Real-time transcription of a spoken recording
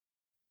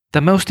The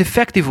most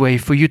effective way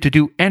for you to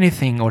do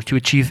anything or to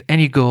achieve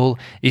any goal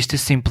is to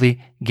simply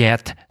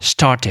get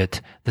started.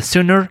 The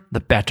sooner,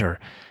 the better.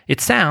 It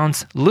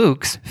sounds,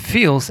 looks,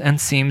 feels, and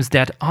seems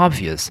that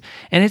obvious.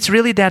 And it's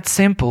really that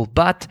simple,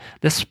 but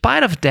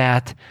despite of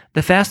that,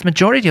 the vast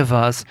majority of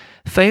us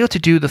fail to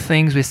do the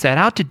things we set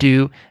out to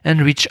do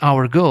and reach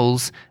our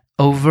goals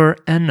over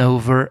and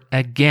over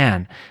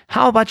again.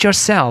 How about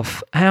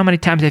yourself? How many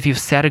times have you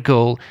set a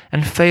goal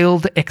and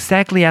failed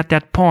exactly at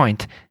that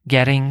point,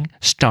 getting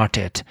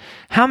started?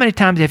 How many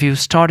times have you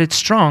started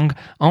strong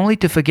only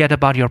to forget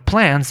about your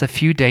plans a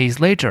few days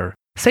later?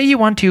 Say you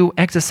want to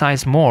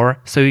exercise more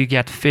so you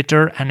get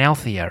fitter and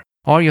healthier.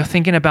 Or you're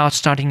thinking about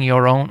starting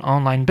your own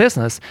online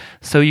business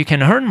so you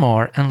can earn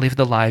more and live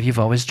the life you've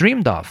always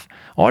dreamed of.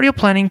 Or you're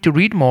planning to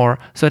read more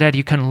so that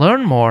you can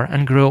learn more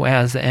and grow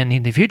as an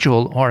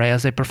individual or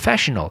as a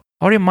professional.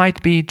 Or you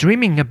might be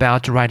dreaming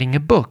about writing a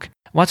book.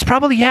 What's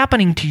probably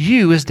happening to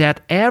you is that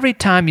every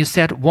time you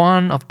set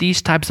one of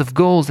these types of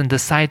goals and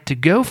decide to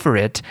go for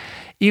it,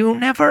 you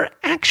never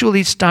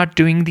actually start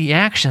doing the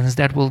actions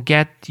that will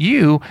get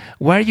you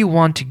where you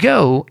want to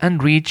go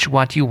and reach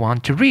what you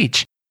want to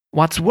reach.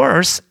 What's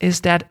worse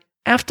is that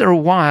after a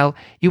while,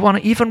 you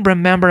won't even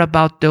remember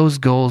about those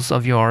goals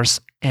of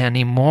yours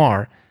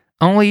anymore,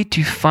 only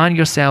to find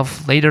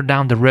yourself later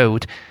down the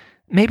road,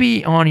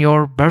 maybe on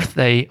your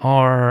birthday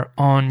or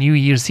on New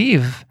Year's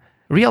Eve,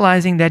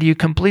 realizing that you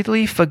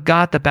completely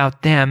forgot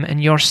about them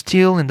and you're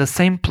still in the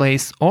same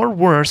place or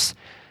worse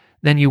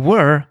than you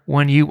were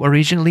when you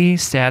originally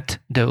set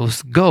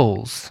those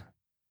goals.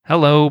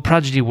 Hello,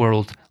 Prodigy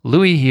World.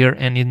 Louis here,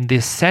 and in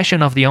this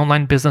session of the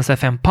Online Business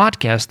FM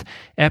podcast,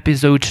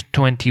 episode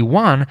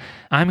 21,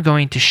 I'm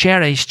going to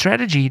share a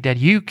strategy that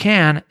you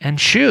can and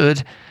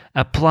should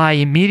apply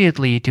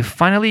immediately to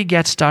finally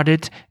get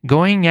started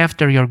going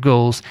after your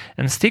goals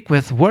and stick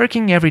with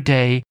working every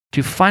day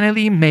to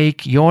finally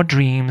make your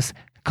dreams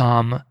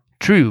come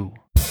true.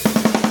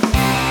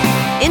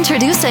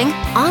 Introducing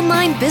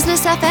Online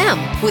Business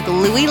FM with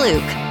Louis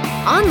Luke.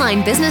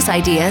 Online business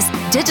ideas,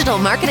 digital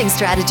marketing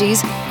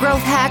strategies,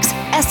 growth hacks,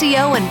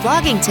 SEO, and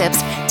blogging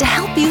tips to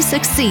help you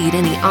succeed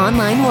in the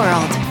online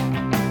world.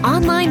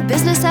 Online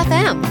Business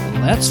FM.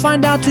 Let's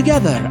find out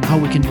together how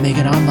we can make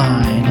it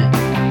online.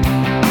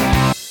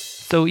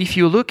 So if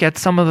you look at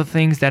some of the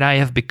things that I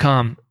have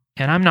become,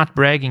 and I'm not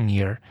bragging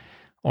here,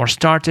 or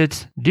started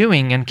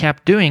doing and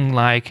kept doing,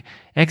 like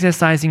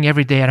exercising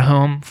every day at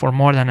home for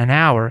more than an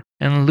hour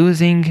and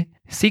losing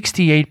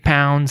 68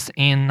 pounds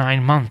in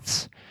 9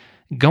 months,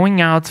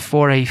 going out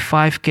for a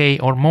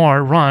 5K or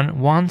more run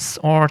once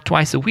or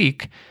twice a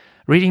week,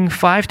 reading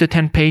 5 to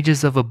 10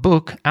 pages of a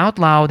book out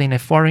loud in a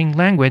foreign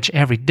language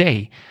every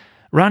day,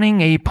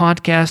 running a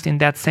podcast in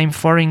that same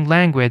foreign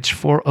language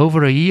for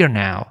over a year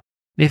now,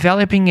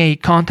 developing a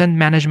content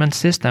management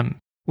system,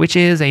 which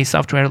is a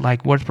software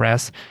like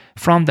WordPress,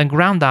 from the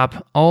ground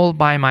up all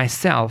by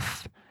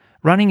myself,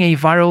 running a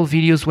viral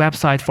videos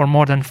website for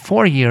more than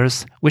 4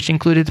 years, which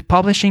included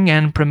publishing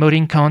and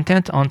promoting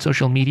content on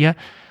social media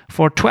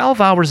for 12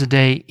 hours a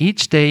day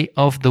each day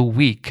of the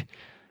week.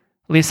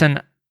 Listen,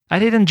 I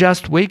didn't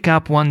just wake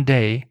up one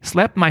day,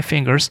 snap my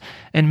fingers,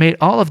 and made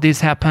all of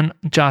this happen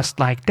just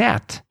like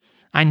that.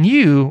 I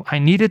knew I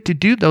needed to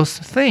do those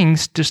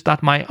things to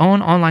start my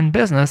own online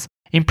business,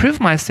 improve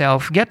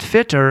myself, get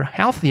fitter,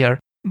 healthier,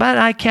 but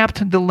I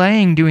kept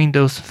delaying doing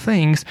those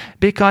things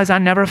because I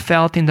never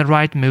felt in the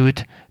right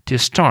mood to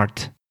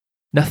start.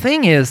 The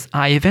thing is,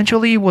 I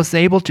eventually was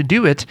able to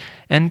do it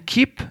and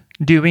keep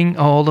doing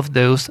all of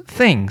those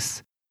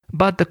things.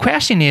 But the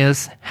question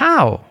is,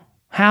 how?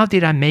 How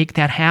did I make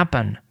that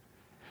happen?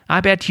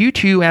 I bet you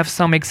too have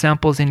some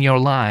examples in your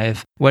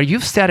life where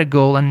you've set a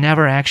goal and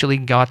never actually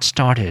got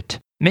started.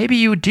 Maybe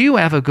you do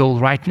have a goal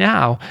right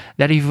now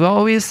that you've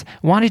always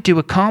wanted to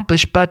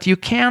accomplish, but you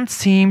can't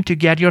seem to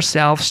get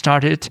yourself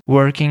started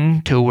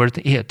working toward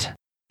it.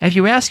 Have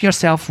you asked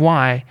yourself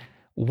why?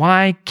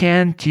 Why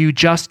can't you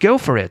just go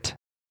for it?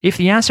 If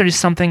the answer is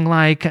something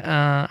like,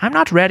 I'm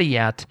not ready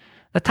yet,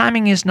 the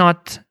timing is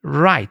not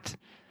right,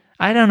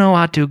 I don't know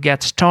how to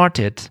get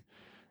started,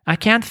 I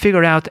can't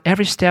figure out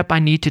every step I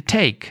need to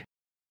take,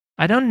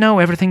 I don't know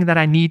everything that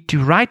I need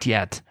to write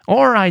yet,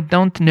 or I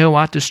don't know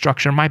how to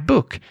structure my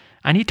book,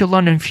 I need to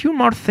learn a few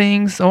more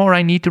things, or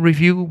I need to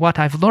review what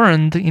I've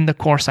learned in the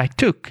course I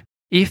took.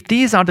 If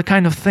these are the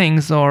kind of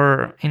things,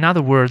 or in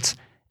other words,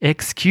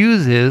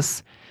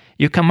 excuses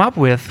you come up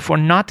with for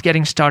not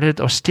getting started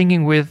or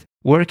sticking with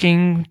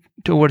working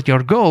toward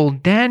your goal,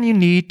 then you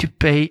need to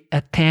pay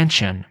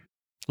attention.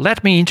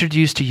 Let me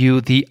introduce to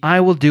you the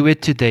I Will Do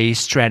It Today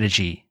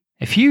strategy.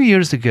 A few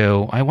years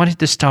ago, I wanted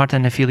to start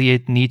an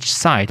affiliate niche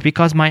site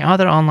because my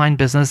other online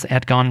business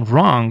had gone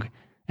wrong,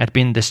 had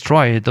been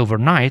destroyed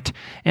overnight,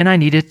 and I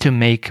needed to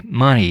make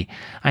money.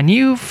 I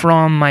knew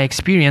from my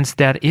experience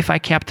that if I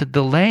kept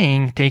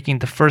delaying taking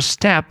the first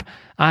step,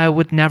 I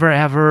would never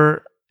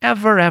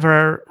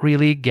ever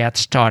really get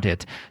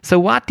started. So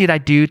what did I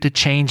do to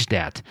change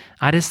that?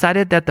 I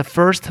decided that the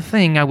first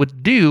thing I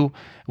would do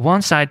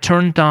once I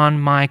turned on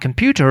my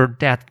computer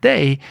that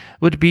day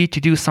would be to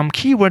do some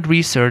keyword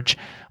research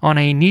on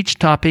a niche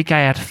topic I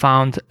had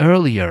found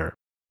earlier.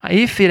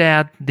 If it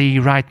had the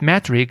right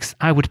metrics,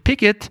 I would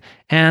pick it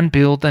and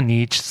build a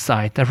niche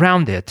site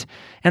around it.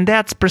 And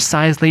that's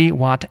precisely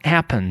what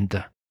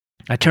happened.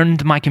 I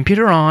turned my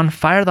computer on,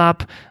 fired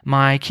up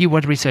my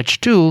keyword research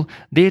tool,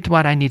 did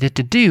what I needed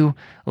to do,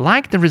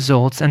 liked the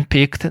results, and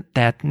picked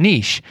that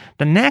niche.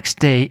 The next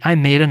day, I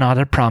made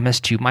another promise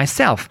to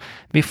myself.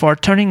 Before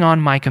turning on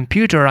my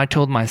computer, I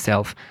told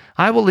myself,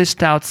 I will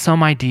list out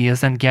some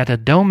ideas and get a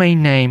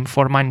domain name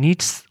for my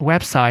niche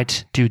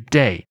website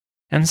today.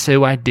 And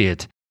so I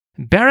did.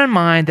 Bear in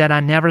mind that I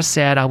never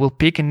said I will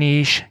pick a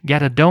niche,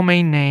 get a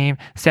domain name,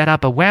 set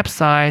up a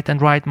website,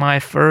 and write my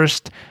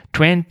first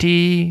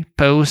 20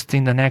 posts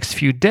in the next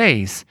few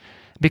days,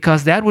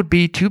 because that would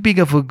be too big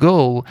of a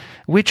goal,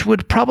 which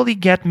would probably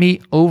get me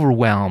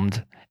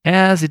overwhelmed,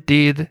 as it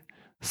did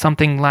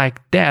something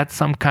like that,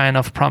 some kind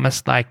of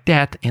promise like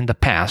that in the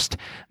past.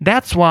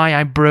 That's why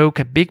I broke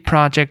a big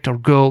project or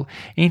goal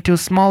into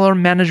smaller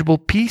manageable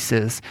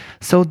pieces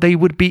so they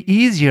would be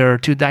easier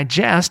to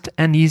digest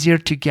and easier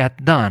to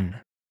get done.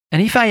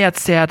 And if I had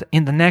said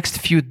in the next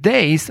few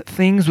days,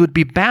 things would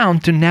be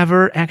bound to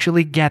never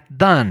actually get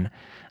done.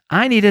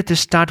 I needed to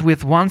start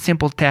with one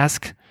simple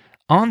task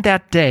on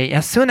that day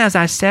as soon as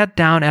I sat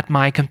down at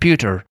my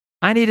computer.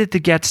 I needed to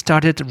get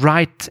started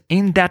right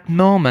in that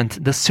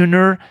moment, the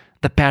sooner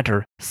the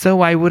better,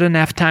 so I wouldn't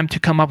have time to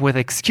come up with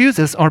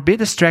excuses or be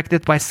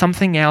distracted by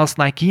something else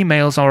like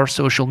emails or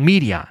social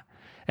media.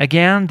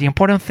 Again, the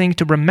important thing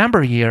to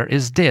remember here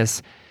is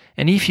this,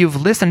 and if you've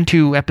listened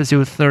to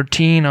episode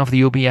 13 of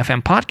the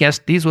OBFM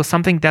podcast, this was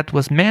something that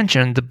was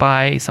mentioned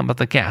by some of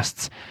the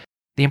guests.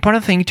 The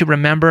important thing to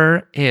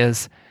remember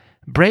is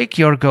break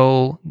your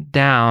goal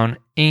down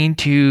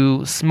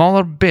into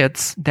smaller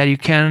bits that you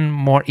can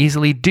more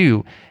easily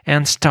do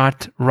and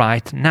start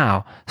right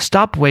now.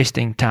 Stop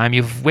wasting time.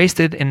 You've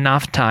wasted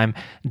enough time.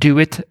 Do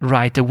it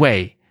right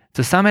away.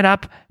 To sum it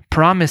up,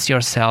 promise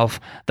yourself,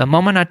 the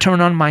moment I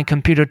turn on my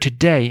computer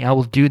today, I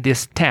will do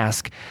this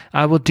task.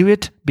 I will do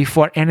it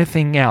before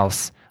anything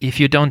else. If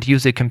you don't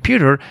use a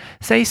computer,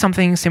 say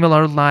something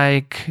similar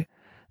like,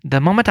 the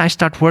moment I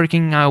start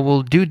working, I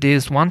will do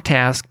this one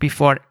task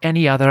before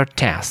any other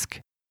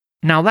task.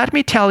 Now let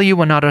me tell you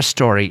another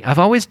story. I've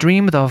always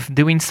dreamed of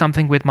doing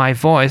something with my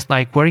voice,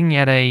 like working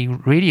at a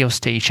radio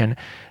station,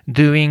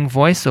 doing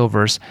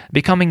voiceovers,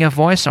 becoming a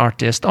voice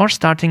artist, or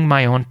starting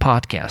my own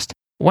podcast.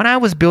 When I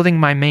was building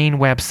my main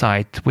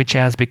website, which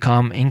has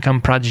become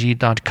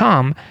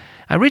incomeprodigy.com,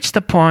 I reached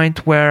the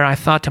point where I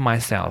thought to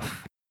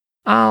myself,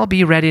 I'll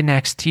be ready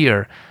next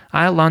year.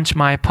 I'll launch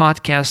my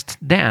podcast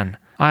then.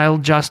 I'll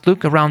just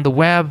look around the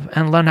web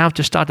and learn how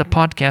to start a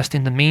podcast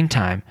in the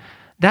meantime.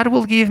 That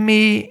will give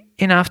me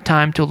enough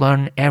time to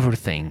learn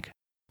everything.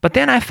 But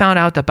then I found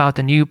out about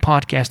the new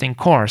podcasting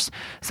course.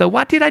 So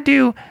what did I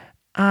do?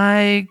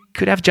 I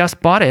could have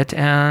just bought it,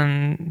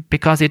 and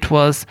because it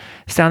was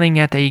selling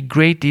at a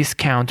great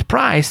discount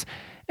price,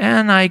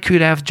 and I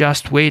could have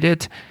just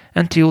waited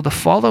until the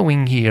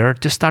following year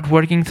to start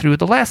working through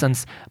the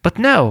lessons. But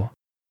no,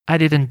 I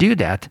didn't do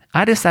that.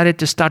 I decided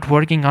to start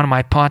working on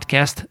my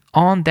podcast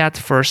on that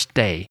first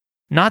day.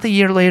 Not a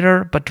year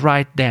later, but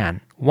right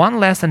then. One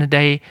lesson a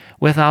day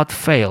without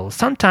fail,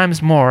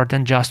 sometimes more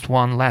than just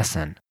one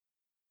lesson.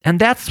 And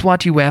that's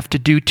what you have to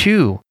do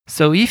too.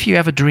 So if you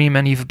have a dream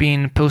and you've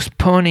been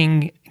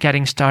postponing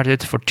getting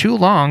started for too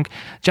long,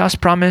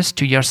 just promise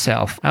to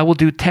yourself, I will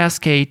do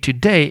task A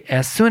today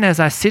as soon as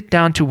I sit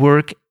down to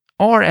work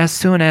or as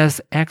soon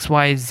as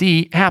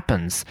XYZ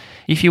happens.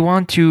 If you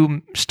want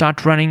to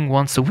start running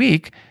once a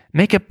week,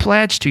 make a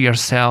pledge to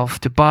yourself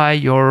to buy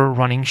your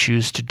running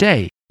shoes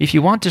today. If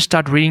you want to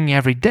start reading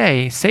every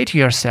day, say to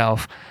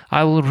yourself,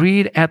 I will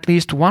read at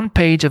least one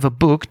page of a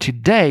book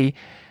today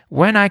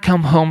when I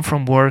come home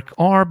from work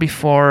or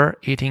before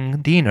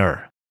eating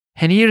dinner.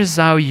 And here's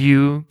how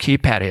you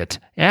keep at it.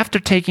 After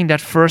taking that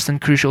first and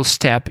crucial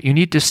step, you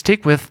need to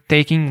stick with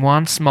taking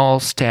one small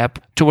step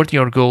toward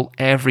your goal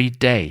every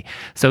day.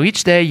 So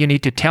each day you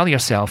need to tell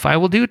yourself, I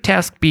will do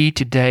task B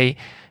today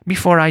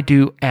before I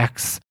do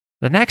X.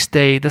 The next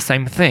day, the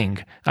same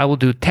thing. I will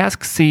do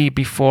task C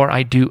before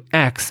I do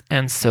X,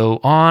 and so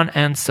on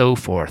and so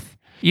forth.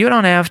 You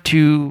don't have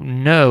to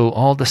know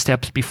all the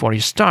steps before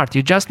you start.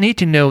 You just need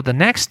to know the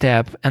next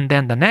step, and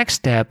then the next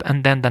step,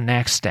 and then the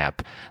next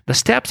step. The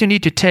steps you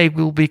need to take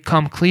will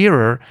become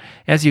clearer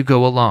as you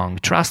go along.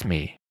 Trust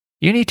me.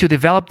 You need to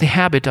develop the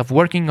habit of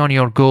working on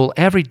your goal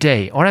every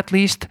day, or at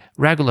least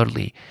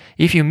regularly.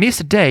 If you miss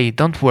a day,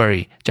 don't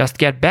worry. Just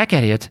get back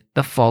at it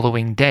the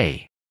following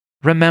day.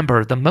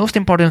 Remember, the most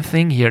important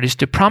thing here is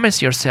to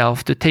promise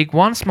yourself to take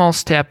one small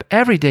step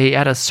every day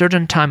at a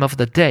certain time of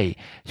the day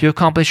to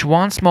accomplish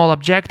one small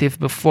objective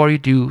before you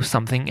do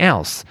something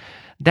else.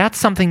 That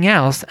something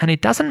else, and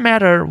it doesn't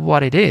matter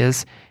what it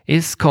is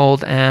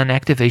called an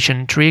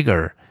activation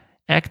trigger.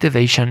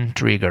 activation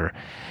trigger.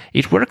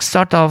 It works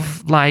sort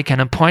of like an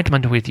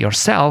appointment with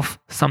yourself,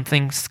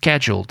 something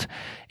scheduled.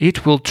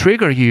 It will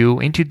trigger you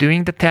into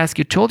doing the task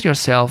you told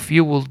yourself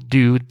you will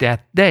do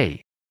that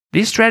day.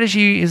 This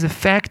strategy is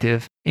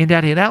effective in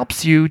that it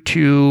helps you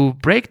to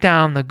break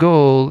down the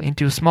goal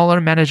into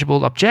smaller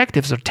manageable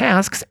objectives or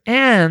tasks,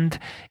 and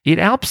it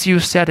helps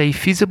you set a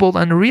feasible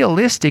and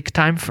realistic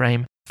time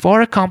frame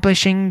for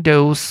accomplishing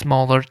those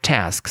smaller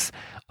tasks.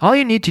 All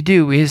you need to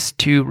do is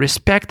to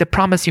respect the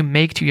promise you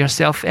make to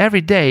yourself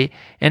every day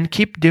and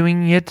keep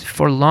doing it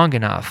for long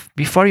enough.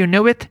 Before you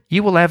know it,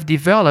 you will have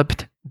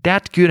developed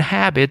that good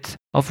habit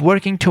of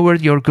working toward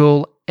your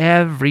goal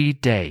every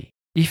day.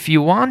 If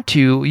you want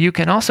to, you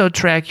can also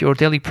track your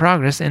daily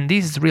progress, and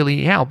this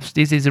really helps.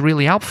 This is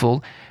really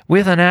helpful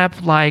with an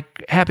app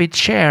like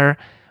Habitshare,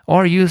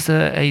 or use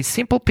a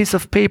simple piece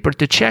of paper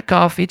to check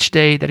off each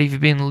day that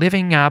you've been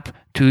living up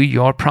to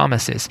your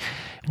promises.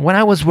 When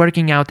I was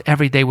working out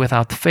every day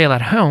without fail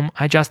at home,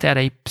 I just had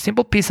a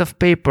simple piece of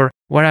paper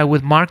where I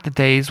would mark the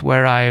days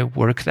where I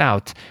worked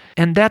out.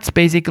 And that's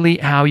basically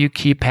how you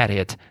keep at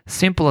it.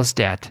 Simple as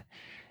that.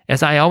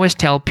 As I always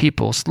tell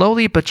people,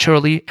 slowly but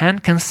surely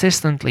and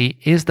consistently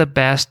is the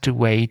best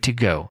way to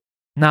go.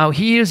 Now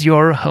here's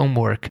your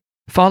homework.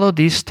 Follow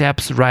these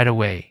steps right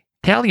away.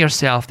 Tell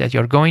yourself that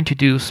you're going to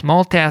do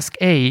small task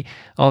A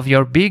of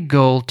your big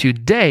goal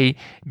today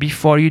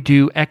before you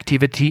do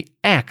activity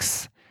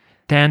X.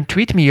 Then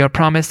tweet me your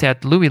promise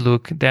at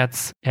LouieLuc,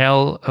 that's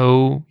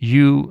LouieLuc,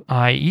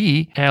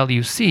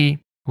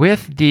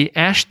 with the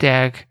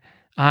hashtag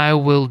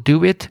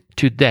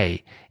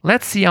 #IWillDoItToday.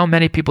 Let's see how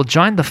many people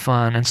join the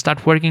fun and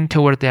start working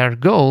toward their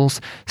goals,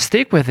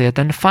 stick with it,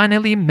 and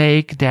finally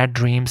make their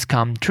dreams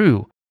come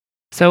true.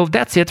 So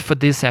that's it for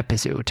this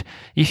episode.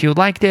 If you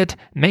liked it,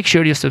 make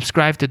sure you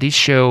subscribe to this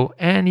show,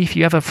 and if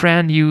you have a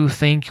friend you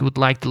think would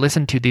like to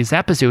listen to this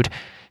episode,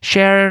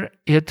 share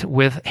it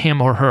with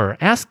him or her.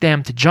 Ask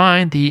them to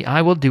join the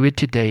I Will Do It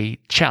Today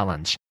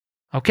challenge.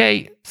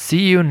 Okay,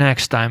 see you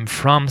next time.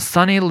 From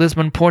sunny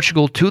Lisbon,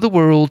 Portugal to the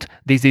world,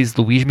 this is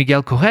Luís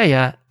Miguel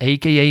Correia,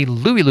 aka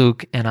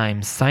LouieLuc, and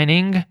I'm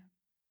signing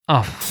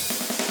off.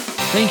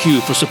 Thank you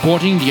for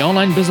supporting the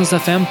Online Business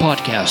FM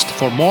podcast.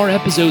 For more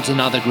episodes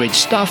and other great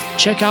stuff,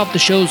 check out the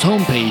show's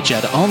homepage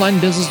at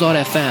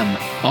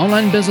onlinebusiness.fm.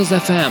 Online Business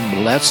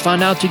FM, let's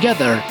find out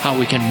together how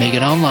we can make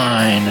it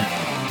online.